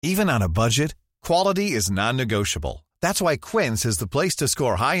Even on a budget, quality is non-negotiable. That's why Quince is the place to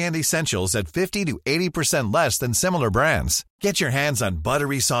score high-end essentials at 50 to 80% less than similar brands. Get your hands on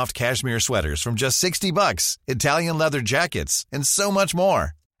buttery soft cashmere sweaters from just $60, Italian leather jackets, and so much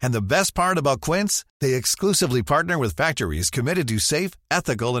more. And the best part about Quince, they exclusively partner with factories committed to safe,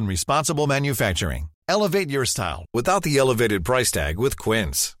 ethical, and responsible manufacturing. Elevate your style without the elevated price tag with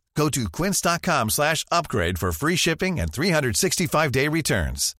Quince. Go to quince.com/upgrade for free shipping and 365-day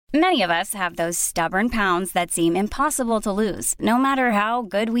returns. Many of us have those stubborn pounds that seem impossible to lose, no matter how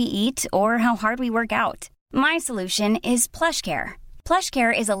good we eat or how hard we work out. My solution is PlushCare.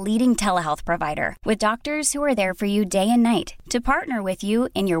 PlushCare is a leading telehealth provider with doctors who are there for you day and night to partner with you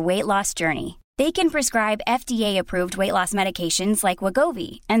in your weight loss journey. They can prescribe FDA-approved weight loss medications like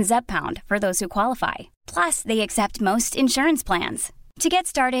Wegovy and Zepbound for those who qualify. Plus, they accept most insurance plans. To get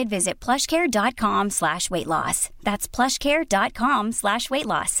started, visit plushcare.com/weightloss. That's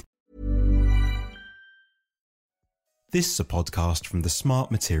plushcare.com/weightloss. This is a podcast from the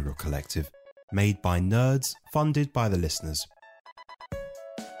Smart Material Collective, made by nerds, funded by the listeners.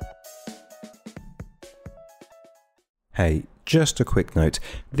 Hey, just a quick note.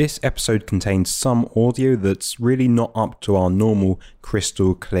 This episode contains some audio that's really not up to our normal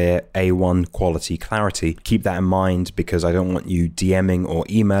crystal clear A1 quality clarity. Keep that in mind because I don't want you DMing or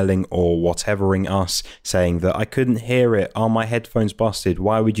emailing or whatevering us saying that I couldn't hear it, are my headphones busted,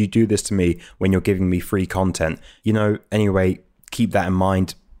 why would you do this to me when you're giving me free content? You know, anyway, keep that in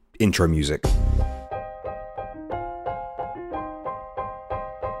mind. Intro music.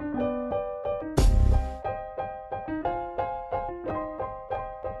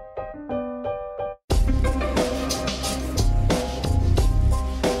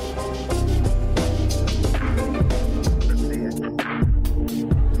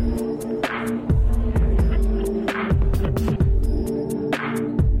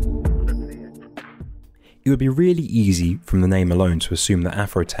 It would be really easy from the name alone to assume that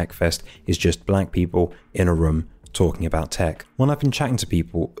Afro Tech Fest is just black people in a room talking about tech. When I've been chatting to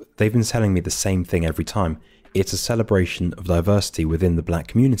people, they've been telling me the same thing every time. It's a celebration of diversity within the black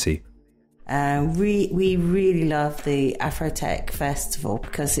community. We really love the Afro Tech Festival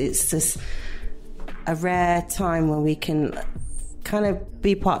because it's just a rare time when we can kind of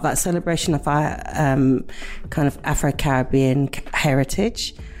be part of that celebration of our kind of Afro-Caribbean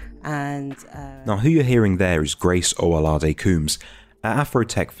heritage. And now who you're hearing there is Grace Owalade Coombs. At Afro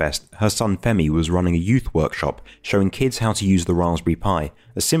Tech Fest, her son Femi was running a youth workshop showing kids how to use the Raspberry Pi,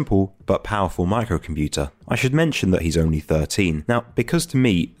 a simple but powerful microcomputer. I should mention that he's only 13. Now, because to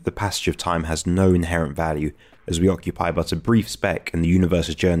me, the passage of time has no inherent value, as we occupy but a brief speck in the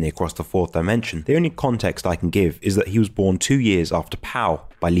universe's journey across the fourth dimension, the only context I can give is that he was born 2 years after Pow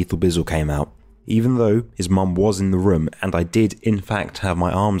by Lethal Bizzle came out. Even though his mum was in the room and I did in fact have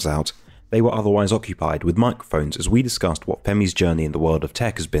my arms out, they were otherwise occupied with microphones as we discussed what Femi's journey in the world of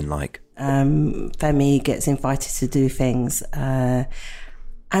tech has been like. Femi gets invited to do things and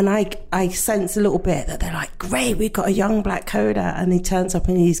I sense a little bit that they're like, great, we've got a young black coder, and he turns up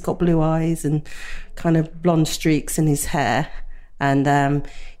and he's got blue eyes and kind of blonde streaks in his hair, and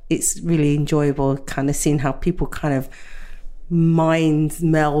it's really enjoyable kind of seeing how people kind of mind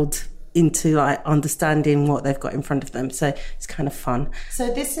meld into like understanding what they've got in front of them. So it's kind of fun. So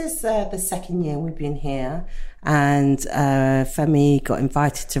this is the second year we've been here, and Femi got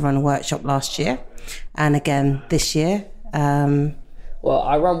invited to run a workshop last year and again this year. Well,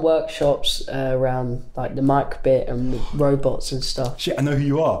 I run workshops around like the microbit and robots and stuff. Shit, I know who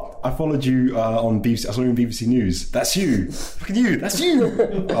you are. I followed you on BBC. I saw you on BBC News. That's you. Look at you. That's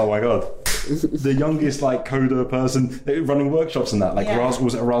you. Oh my god. The youngest like coder person running workshops and that. Like,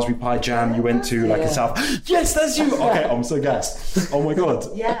 was it a Raspberry Pi Jam you went to like in South? Yes, that's you. Okay, I'm so gassed. Oh my god.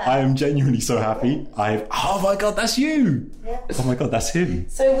 Yeah. I am genuinely so happy. Oh my god, that's you. Yeah. Oh my god, that's him.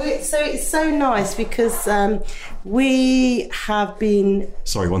 So it's so nice because we have been.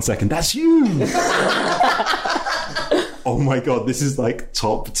 Sorry, 1 second. That's you. Oh my god, this is like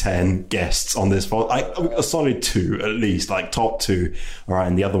top 10 guests on this podcast. A solid 2 at least, like top 2. All right,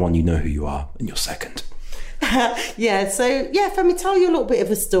 and the other one, you know who you are, and you're second. Femi, tell you a little bit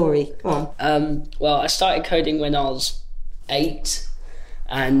of a story. Come on. Well, I started coding when I was 8,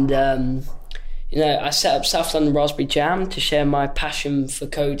 and I set up South London Raspberry Jam to share my passion for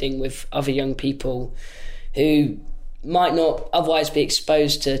coding with other young people who might not otherwise be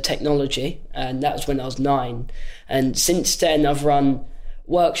exposed to technology, and that was when I was 9. And since then I've run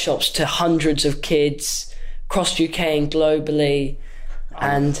workshops to hundreds of kids across UK and globally,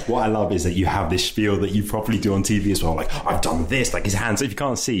 And what I love is that you have this spiel that you properly do on TV as well. Like, I've done this, like his hands. If you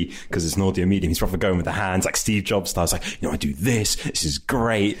can't see, because it's an audio medium, he's probably going with the hands, like Steve Jobs style. It's like, I do this. This is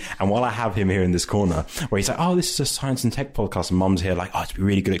great. And while I have him here in this corner, where he's like, oh, this is a science and tech podcast, and Mum's here, like, oh, it's be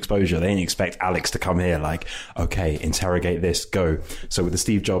really good exposure. They didn't expect Alex to come here, like, okay, interrogate this, go. So with the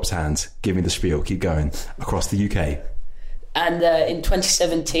Steve Jobs hands, give me the spiel, keep going across the UK. And in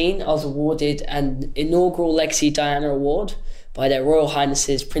 2017, I was awarded an inaugural Legacy Diana Award by their Royal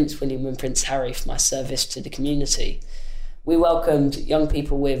Highnesses Prince William and Prince Harry for my service to the community. We welcomed young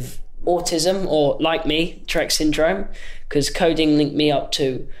people with autism, or like me, Tourette syndrome, because coding linked me up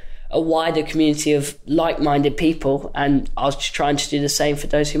to a wider community of like-minded people, and I was just trying to do the same for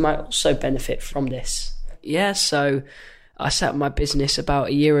those who might also benefit from this. Yeah, so I set up my business about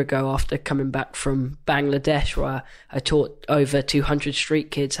a year ago after coming back from Bangladesh, where I taught over 200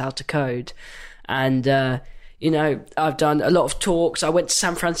 street kids how to code. And I've done a lot of talks. I went to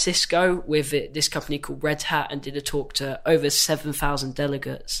San Francisco with this company called Red Hat and did a talk to over 7,000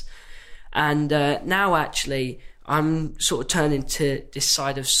 delegates. And now actually I'm sort of turning to this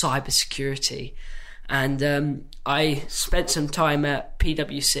side of cybersecurity. And I spent some time at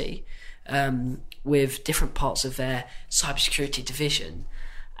PwC with different parts of their cybersecurity division.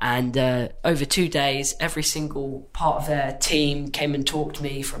 And over 2 days, every single part of their team came and talked to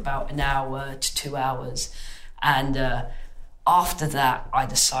me for about an hour to 2 hours. And after that, I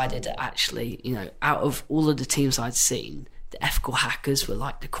decided that actually, out of all of the teams I'd seen, the ethical hackers were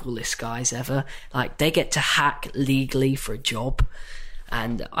like the coolest guys ever. Like, they get to hack legally for a job.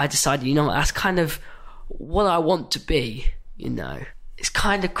 And I decided, that's kind of what I want to be, It's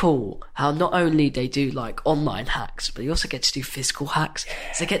kind of cool how not only they do like online hacks, but you also get to do physical hacks.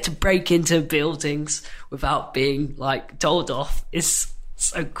 So they get to break into buildings without being like told off. It's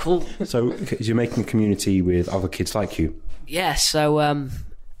so cool. So you're making a community with other kids like you? Yeah, so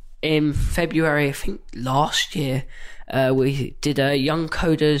in February, I think last year, we did a Young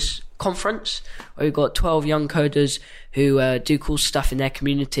Coders conference where we got 12 young coders who do cool stuff in their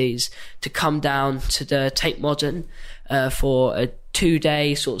communities to come down to the Tate Modern for a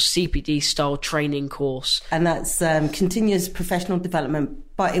 2-day sort of CPD style training course. And that's continuous professional development,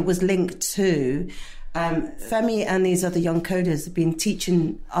 but it was linked to Femi and these other young coders have been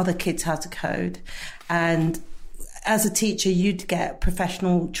teaching other kids how to code. And as a teacher, you'd get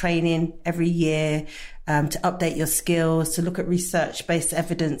professional training every year to update your skills, to look at research-based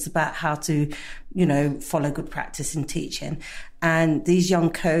evidence about how to, follow good practice in teaching. And these young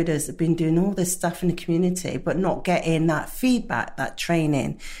coders have been doing all this stuff in the community, but not getting that feedback, that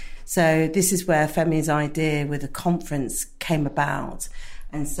training. So this is where Femi's idea with a conference came about.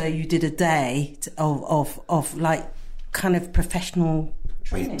 And so you did a day of like kind of professional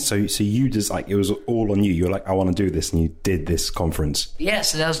training. So you just like, it was all on you. You were like, I want to do this, and you did this conference. Yeah,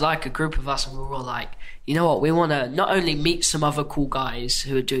 so there was like a group of us, and we were all like, you know what, we want to not only meet some other cool guys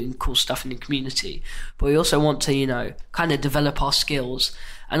who are doing cool stuff in the community, but we also want to, kind of develop our skills.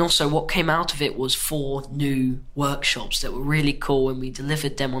 And also what came out of it was 4 new workshops that were really cool, and we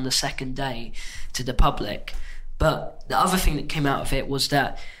delivered them on the second day to the public. But the other thing that came out of it was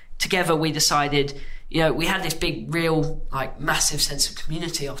that together we decided, we had this big, real, like, massive sense of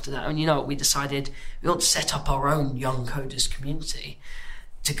community after that. And we decided we want to set up our own Young Coders community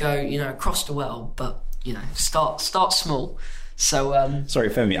to go, across the world, but, start small. So, sorry,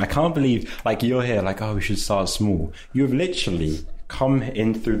 Femi, I can't believe, like, you're here, like, oh, we should start small. You've literally come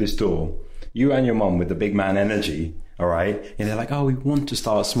in through this door, you and your mum with the big man energy, all right? And they're like, oh, we want to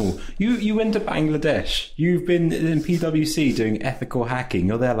start small. You went to Bangladesh. You've been in PwC doing ethical hacking.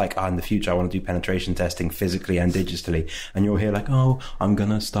 You're there like, in the future, I want to do penetration testing physically and digitally. And you're here like, oh, I'm going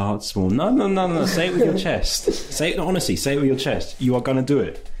to start small. No. Say it with your chest. Say it, honestly, say it with your chest. You are going to do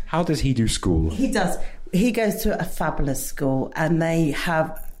it. How does he do school? He does. He goes to a fabulous school, and they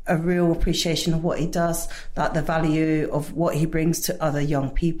have a real appreciation of what he does, like the value of what he brings to other young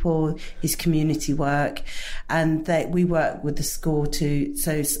people, his community work. And we work with the school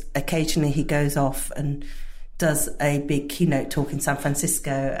so occasionally he goes off and does a big keynote talk in San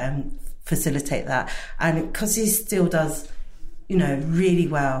Francisco and facilitate that. And because he still does, really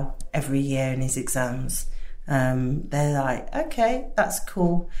well every year in his exams, they're like, okay, that's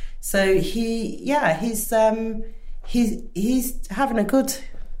cool. So he's having a good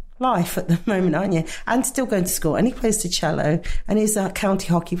life at the moment, aren't you? And still going to school, and he plays the cello, and he's a county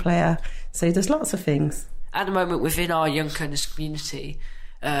hockey player, so he does lots of things. At the moment, within our Young Coders community,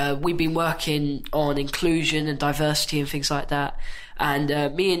 we've been working on inclusion and diversity and things like that,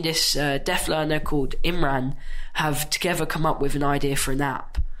 and me and this deaf learner called Imran have together come up with an idea for an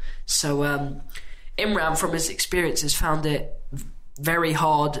app. So Imran, from his experiences, found it very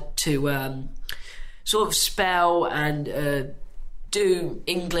hard to sort of spell and do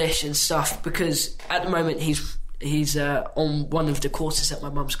English and stuff, because at the moment he's on one of the courses at my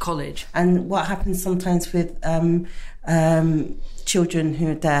mum's college. And what happens sometimes with children who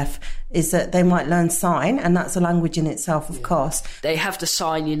are deaf is that they might learn sign, and that's a language in itself, of course. They have to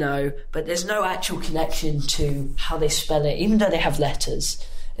sign, but there's no actual connection to how they spell it, even though they have letters.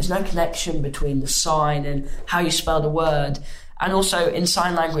 There's no connection between the sign and how you spell the word. And also in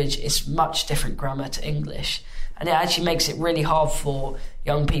sign language, it's much different grammar to English. And it actually makes it really hard for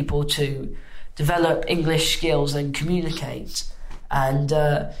young people to develop English skills and communicate. And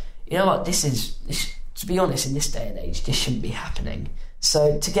you know what, this, to be honest, in this day and age, this shouldn't be happening.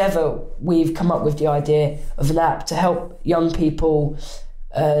 So together we've come up with the idea of an app to help young people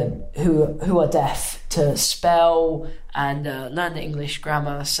who are deaf to spell and learn the English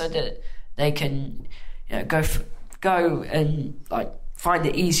grammar, so that they can go and find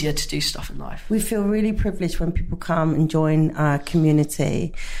it easier to do stuff in life. We feel really privileged when people come and join our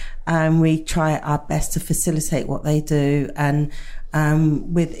community, and we try our best to facilitate what they do. And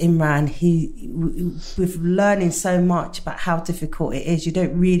with Imran, with learning so much about how difficult it is, you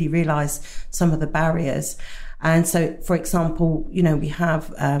don't really realise some of the barriers. And so, for example, we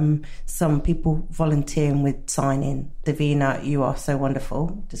have some people volunteering with signing. Davina, you are so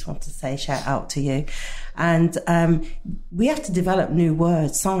wonderful. Just want to say shout out to you. And we have to develop new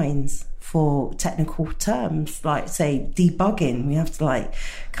word signs for technical terms, like, say, debugging. We have to,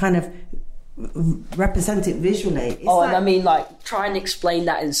 kind of represent it visually. And I mean, try and explain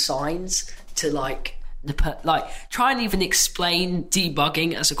that in signs to, try and even explain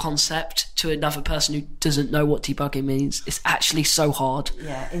debugging as a concept to another person who doesn't know what debugging means. It's actually so hard.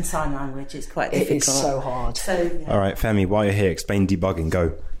 Yeah, in sign language, it's quite difficult. It is so hard. All right, Femi, while you're here, explain debugging.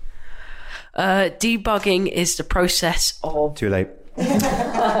 Go. Debugging is the process of... Too late.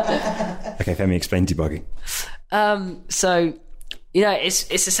 Okay, Femi, explain debugging.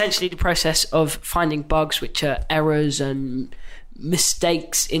 It's essentially the process of finding bugs, which are errors and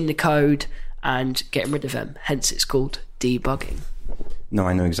mistakes in the code, and getting rid of them. Hence it's called debugging. No,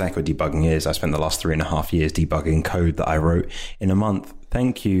 I know exactly what debugging is. I spent the last 3.5 years debugging code that I wrote in a month.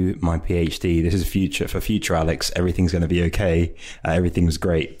 Thank you, my PhD. This is for future Alex. Everything's going to be okay. Everything's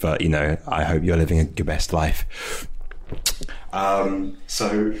great, but I hope you're living your best life. So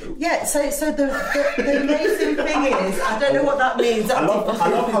the amazing thing is, I don't know what that means. I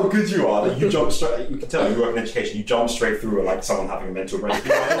love how good you are. That you jump straight. You can tell you work in education. You jump straight through like someone having a mental break.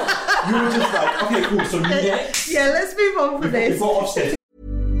 You were just like, okay, cool. So next. Yeah, let's move on from this.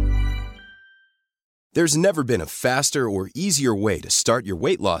 There's never been a faster or easier way to start your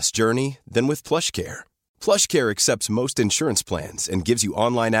weight loss journey than with PlushCare. PlushCare accepts most insurance plans and gives you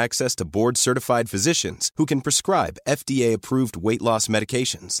online access to board-certified physicians who can prescribe FDA-approved weight loss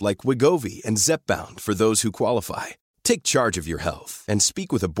medications like Wegovy and Zepbound for those who qualify. Take charge of your health and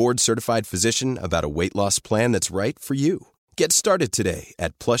speak with a board-certified physician about a weight loss plan that's right for you. Get started today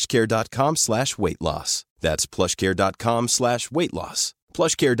at plushcare.com/weightloss. That's plushcare.com/weightloss.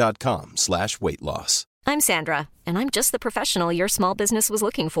 plushcare.com/weightloss. I'm Sandra, and I'm just the professional your small business was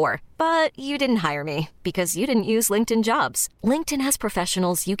looking for. But you didn't hire me because you didn't use LinkedIn Jobs. LinkedIn has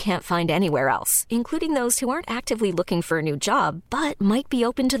professionals you can't find anywhere else, including those who aren't actively looking for a new job, but might be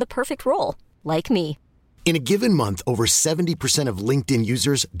open to the perfect role, like me. In a given month, over 70% of LinkedIn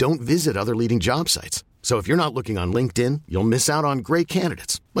users don't visit other leading job sites. So if you're not looking on LinkedIn, you'll miss out on great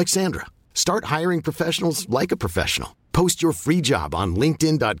candidates, like Sandra. Start hiring professionals like a professional. Post your free job on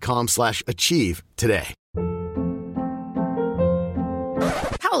linkedin.com/achieve today.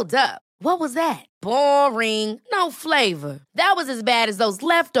 Hold up. What was that? Boring. No flavor. That was as bad as those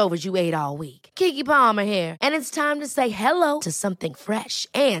leftovers you ate all week. Keke Palmer here, and it's time to say hello to something fresh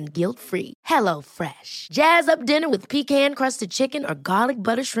and guilt-free. HelloFresh. Jazz up dinner with pecan-crusted chicken or garlic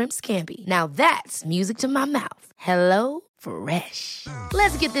butter shrimp scampi. Now that's music to my mouth. HelloFresh.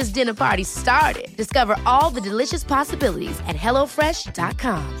 Let's get this dinner party started. Discover all the delicious possibilities at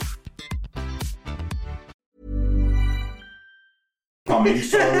HelloFresh.com. So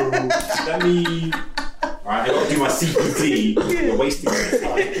let me. Alright, I gotta do my CPT. You're wasting my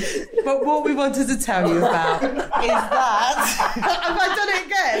time. But what we wanted to tell you about is that. Have I done it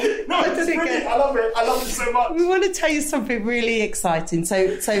again? No, I love it. I love it so much. We want to tell you something really exciting. So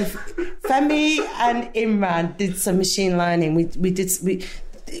Femi and Imran did some machine learning. We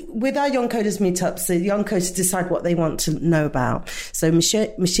with our Young Coders meetups, the young coders decide what they want to know about. So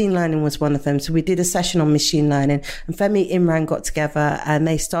machine learning was one of them. So we did a session on machine learning, and Femi Imran got together and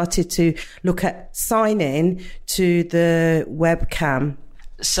they started to look at signing to the webcam.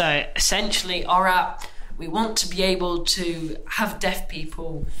 So essentially our app, we want to be able to have deaf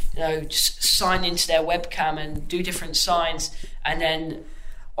people, just sign into their webcam and do different signs, and then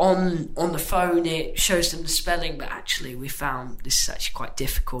on the phone it shows them the spelling. But actually, we found this is actually quite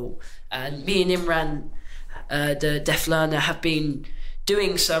difficult. And me and Imran, the deaf learner, have been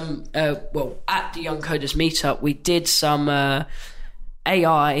doing some. At the Young Coders meetup, we did some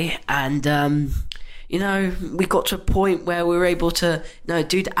AI, and we got to a point where we were able to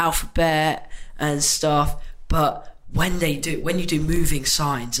do the alphabet and stuff. But when you do moving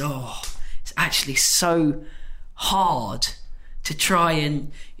signs, it's actually so hard to try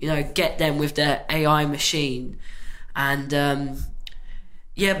and get them with their AI machine. And but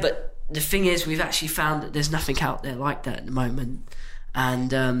the thing is, we've actually found that there's nothing out there like that at the moment, and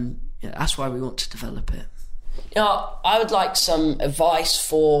that's why we want to develop it. I would like some advice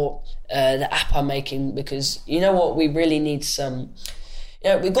for the app I'm making, because we really need some.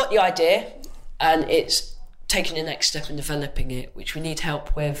 We've got the idea, and it's taking the next step in developing it, which we need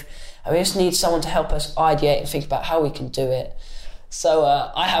help with. And we just need someone to help us ideate and think about how we can do it. So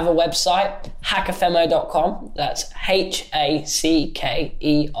I have a website, hackerfemo.com. That's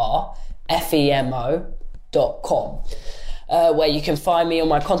HACKERFEMO.com, where you can find me on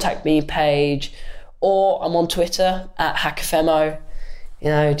my Contact Me page, or I'm on Twitter at hackerfemo.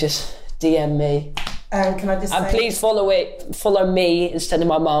 Just DM me. Can I just say, please follow me instead of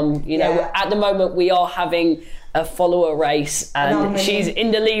my mum. At the moment we are having a follower race, and she's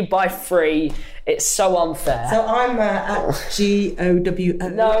in the lead by 3. It's so unfair. So I'm at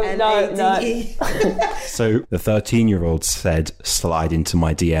GOWONADE. No. So the 13-year-old said, "Slide into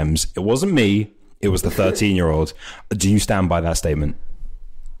my DMs." It wasn't me. It was the 13-year-old. Do you stand by that statement?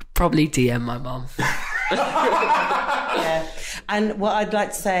 Probably DM my mum. Yeah. And what I'd like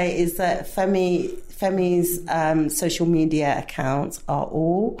to say is that Femi's social media accounts are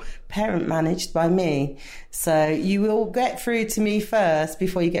all parent managed by me. So you will get through to me first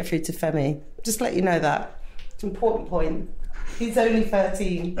before you get through to Femi. Just let you know that. It's an important point. He's only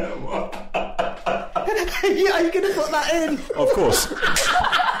 13. Are you going to put that in? Of course.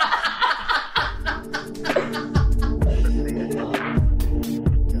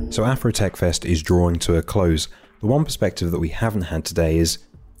 So Afrotech Fest is drawing to a close. The one perspective that we haven't had today is,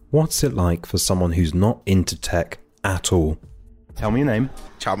 what's it like for someone who's not into tech at all? Tell me your name.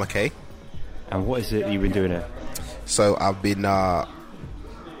 Chow McKay. And what is it you've been doing here? So I've been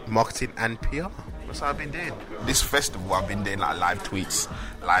marketing and PR. That's what I've been doing. This festival I've been doing like live tweets,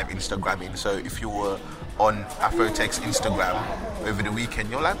 live Instagramming. So if you were on Afrotech's Instagram over the weekend,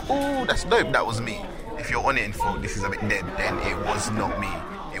 you're like, oh, that's dope, that was me. If you're on it and thought this is a bit dead, then it was not me.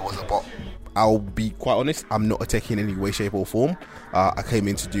 It was a bot. I'll be quite honest, I'm not a techie in any way, shape or form. I came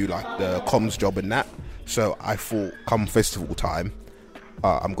in to do like the comms job and that. So I thought come festival time,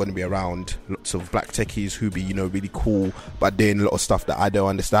 I'm going to be around lots of black techies who be, really cool, but doing a lot of stuff that I don't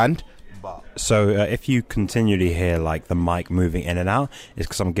understand. So if you continually hear like the mic moving in and out, it's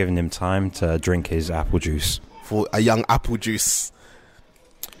because I'm giving him time to drink his apple juice. For a young apple juice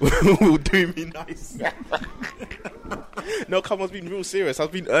will do me nice. No, come on, I've been real serious.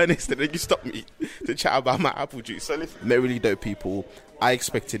 I've been earnest, and then you stopped me to chat about my apple juice. So listen, they're really dope people. I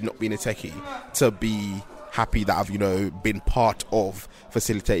expected, not being a techie, to be happy that I've, been part of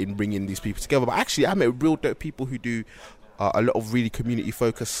facilitating, bringing these people together. But actually, I met real dope people who do a lot of really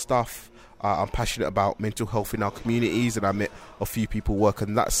community-focused stuff. I'm passionate about mental health in our communities, and I met a few people work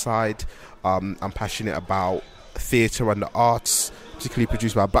on that side. I'm passionate about theatre and the arts, particularly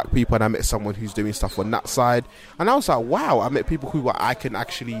produced by black people, and I met someone who's doing stuff on that side. And I was like, wow, I met people who I can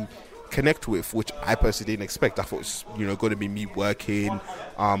actually connect with, which I personally didn't expect. I thought it was, going to be me working,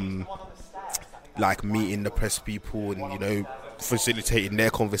 like meeting the press people and, facilitating their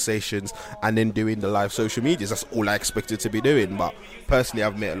conversations and then doing the live social medias. That's all I expected to be doing. But personally,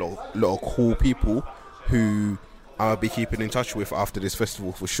 I've met a lot of cool people who I'll be keeping in touch with after this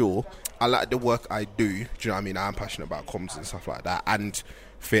festival for sure. I like the work I do. Do you know what I mean? I'm passionate about comms and stuff like that, and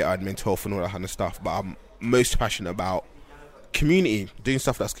theatre and mental health and all that kind of stuff. But I'm most passionate about community, doing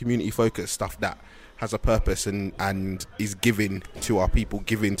stuff that's community focused, stuff that has a purpose and is giving to our people,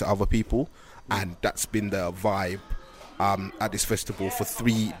 giving to other people. And that's been the vibe at this festival for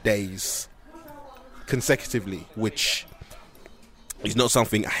 3 days consecutively, which is not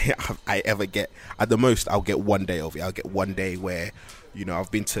something I ever get. At the most, I'll get 1 day of it. I'll get 1 day where,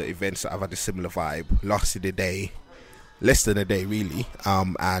 I've been to events that I've had a similar vibe, lasted a day, less than a day really,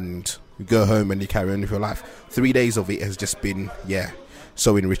 and you go home and you carry on with your life. 3 days of it has just been,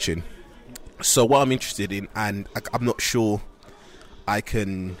 so enriching. So what I'm interested in, and I'm not sure I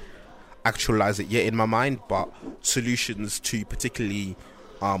can actualize it yet in my mind, but solutions to particularly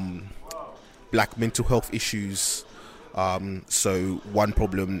black mental health issues. So one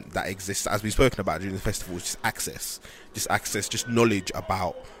problem that exists, as we've spoken about during the festival, is just knowledge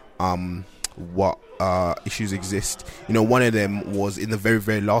about what issues exist. You know, one of them was in the very,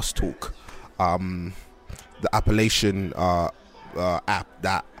 very last talk, the Appalachian app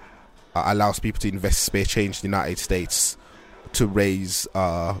that allows people to invest spare change in the United States to raise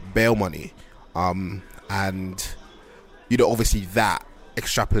bail money, and you know, obviously that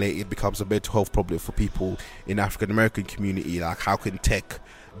extrapolated becomes a mental health problem for people in the African American community. Like, how can tech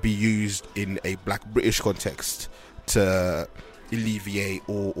be used in a black British context to alleviate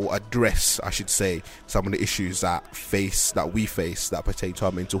or address, I should say, some of the issues that we face that pertain to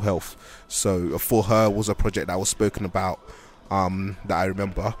our mental health. So For Her was a project that was spoken about, that I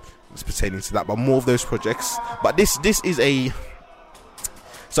remember. It's pertaining to that, but more of those projects. But this is a...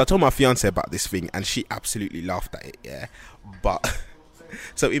 So I told my fiance about this thing, and she absolutely laughed at it, yeah? But...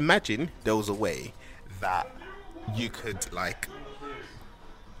 So imagine there was a way that you could, like...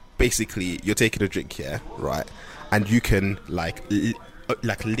 Basically, you're taking a drink here, right? And you can, like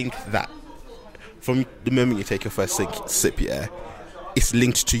link that. From the moment you take your first sip, yeah? It's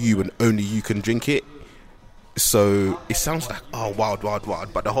linked to you, and only you can drink it. So it sounds like, oh, wild,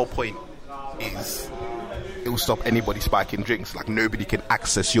 but the whole point is it will stop anybody spiking drinks. Like, nobody can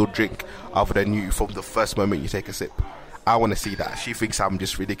access your drink other than you from the first moment you take a sip. I want to see that. She thinks I'm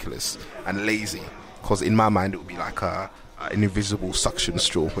just ridiculous and lazy, because in my mind it would be like an invisible suction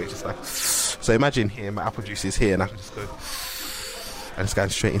straw where it's just like... So imagine here, my apple juice is here, and I can just go, and it's going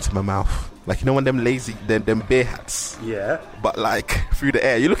straight into my mouth. Like, you know, one of them lazy, them beer hats. Yeah. But like through the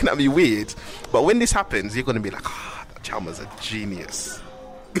air. You're looking at me weird. But when this happens, you're going to be like, that Chalmers a genius.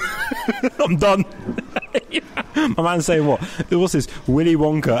 I'm done. My man's saying what? What's this? Willy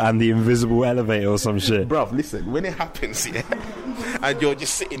Wonka and the Invisible Elevator or some shit? Bruv, listen, when it happens, yeah, and you're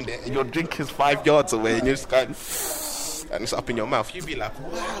just sitting there, and your drink is 5 yards away, and you're just going, and it's up in your mouth, you'd be like,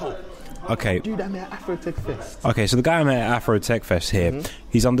 wow. Okay. Dude, I'm at Afrotech Fest. Okay, so the guy I met at Afrotech Fest here,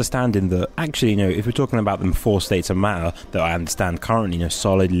 he's understanding that actually, you know, if we're talking about them 4 states of matter that I understand currently, you know,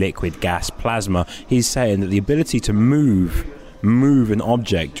 solid, liquid, gas, plasma, he's saying that the ability to move an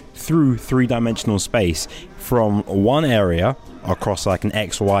object through 3-dimensional space from one area across like an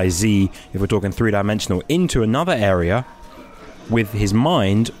X, Y, Z, if we're talking 3-dimensional, into another area with his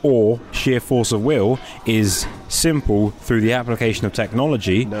mind or sheer force of will is simple through the application of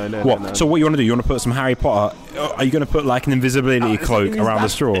technology. No. So what you want to do? You want to put some Harry Potter? Are you going to put like an invisibility cloak around the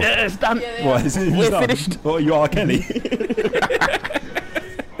straw? Yeah, it's done. What, we're finished. What, you are Kelly?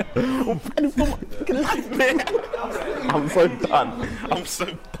 I'm so done. I'm so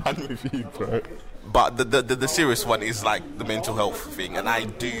done with you, bro. But the serious one is like the mental health thing, and I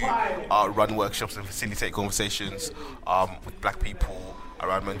do run workshops and facilitate conversations with black people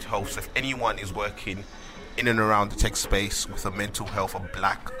around mental health. So if anyone is working in and around the tech space with a mental health, or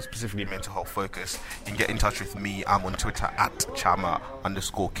black, specifically mental health focus, you can get in touch with me. I'm on Twitter at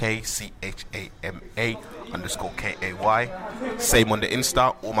Chama_K, CHAMA_KAY. Same on the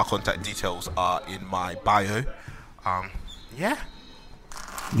Insta. All my contact details are in my bio. Yeah.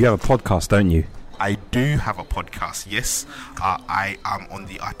 You have a podcast, don't you? I do have a podcast, yes. I am on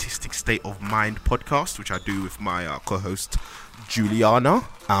the Artistic State of Mind podcast, which I do with my co-host Juliana,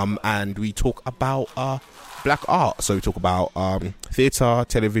 and we talk about black art. So we talk about theatre,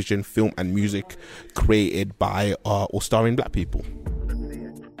 television, film and music created by or starring black people.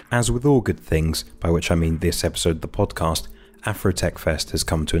 As with all good things, by which I mean this episode of the podcast, Afrotech Fest has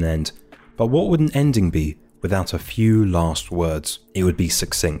come to an end. But what would an ending be without a few last words? It would be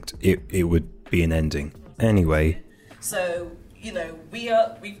succinct. It would be an ending. Anyway. So, you know,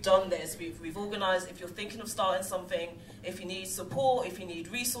 we've done this. We've organised. If you're thinking of starting something, if you need support, if you need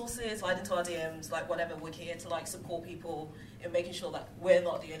resources, slide into our DMs, like whatever. We're here to like support people in making sure that we're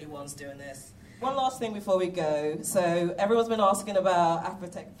not the only ones doing this. One last thing before we go. So everyone's been asking about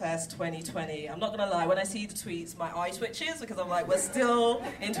Afrotech Fest 2020. I'm not going to lie, when I see the tweets, my eye twitches because I'm like, we're still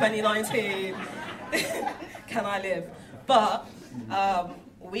in 2019. Can I live? But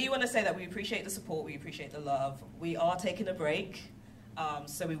we want to say that we appreciate the support, we appreciate the love. We are taking a break,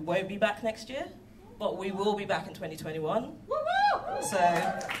 so we won't be back next year, but we will be back in 2021. Woo-hoo! So,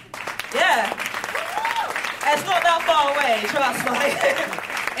 yeah. It's not that far away, trust me.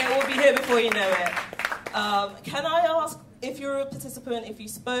 It will be here before you know it. Can I ask, if you're a participant, if you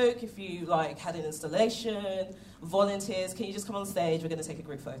spoke, if you like had an installation, volunteers, can you just come on stage? We're going to take a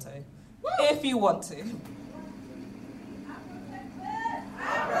group photo. Woo! If you want to.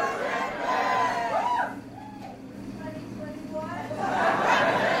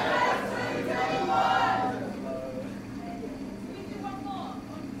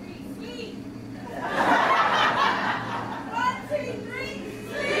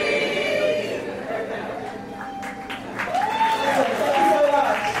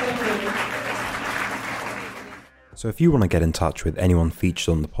 So if you want to get in touch with anyone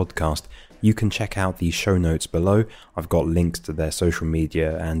featured on the podcast, you can check out the show notes below. I've got links to their social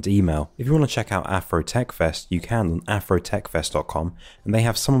media and email. If you want to check out Afro Tech Fest, you can on afrotechfest.com, and they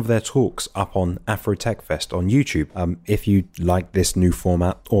have some of their talks up on Afro Tech Fest on YouTube. If you like this new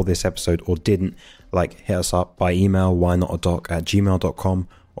format or this episode or didn't, hit us up by email, whynotadoc@gmail.com,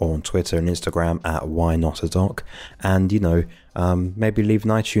 or on Twitter and Instagram at whynotadoc, and maybe leave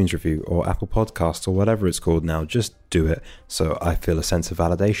an iTunes review or Apple Podcasts or whatever it's called now. Just do it so I feel a sense of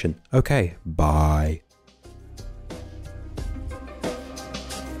validation. Okay, bye.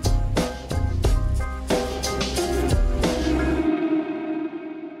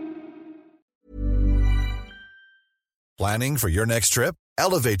 Planning for your next trip?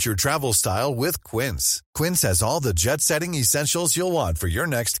 Elevate your travel style with Quince. Quince has all the jet-setting essentials you'll want for your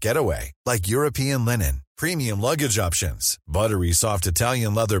next getaway, like European linen, premium luggage options, buttery soft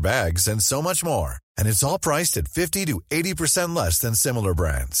Italian leather bags, and so much more. And it's all priced at 50 to 80% less than similar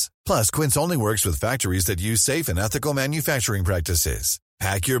brands. Plus, Quince only works with factories that use safe and ethical manufacturing practices.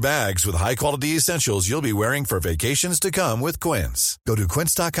 Pack your bags with high-quality essentials you'll be wearing for vacations to come with Quince. Go to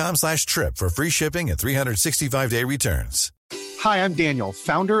quince.com/trip for free shipping and 365-day returns. Hi, I'm Daniel,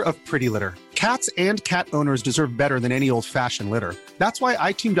 founder of Pretty Litter. Cats and cat owners deserve better than any old-fashioned litter. That's why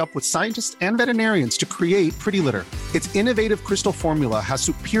I teamed up with scientists and veterinarians to create Pretty Litter. Its innovative crystal formula has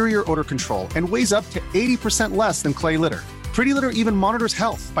superior odor control and weighs up to 80% less than clay litter. Pretty Litter even monitors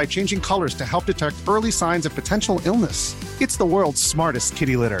health by changing colors to help detect early signs of potential illness. It's the world's smartest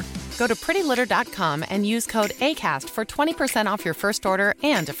kitty litter. Go to prettylitter.com and use code ACAST for 20% off your first order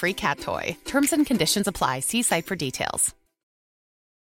and a free cat toy. Terms and conditions apply. See site for details.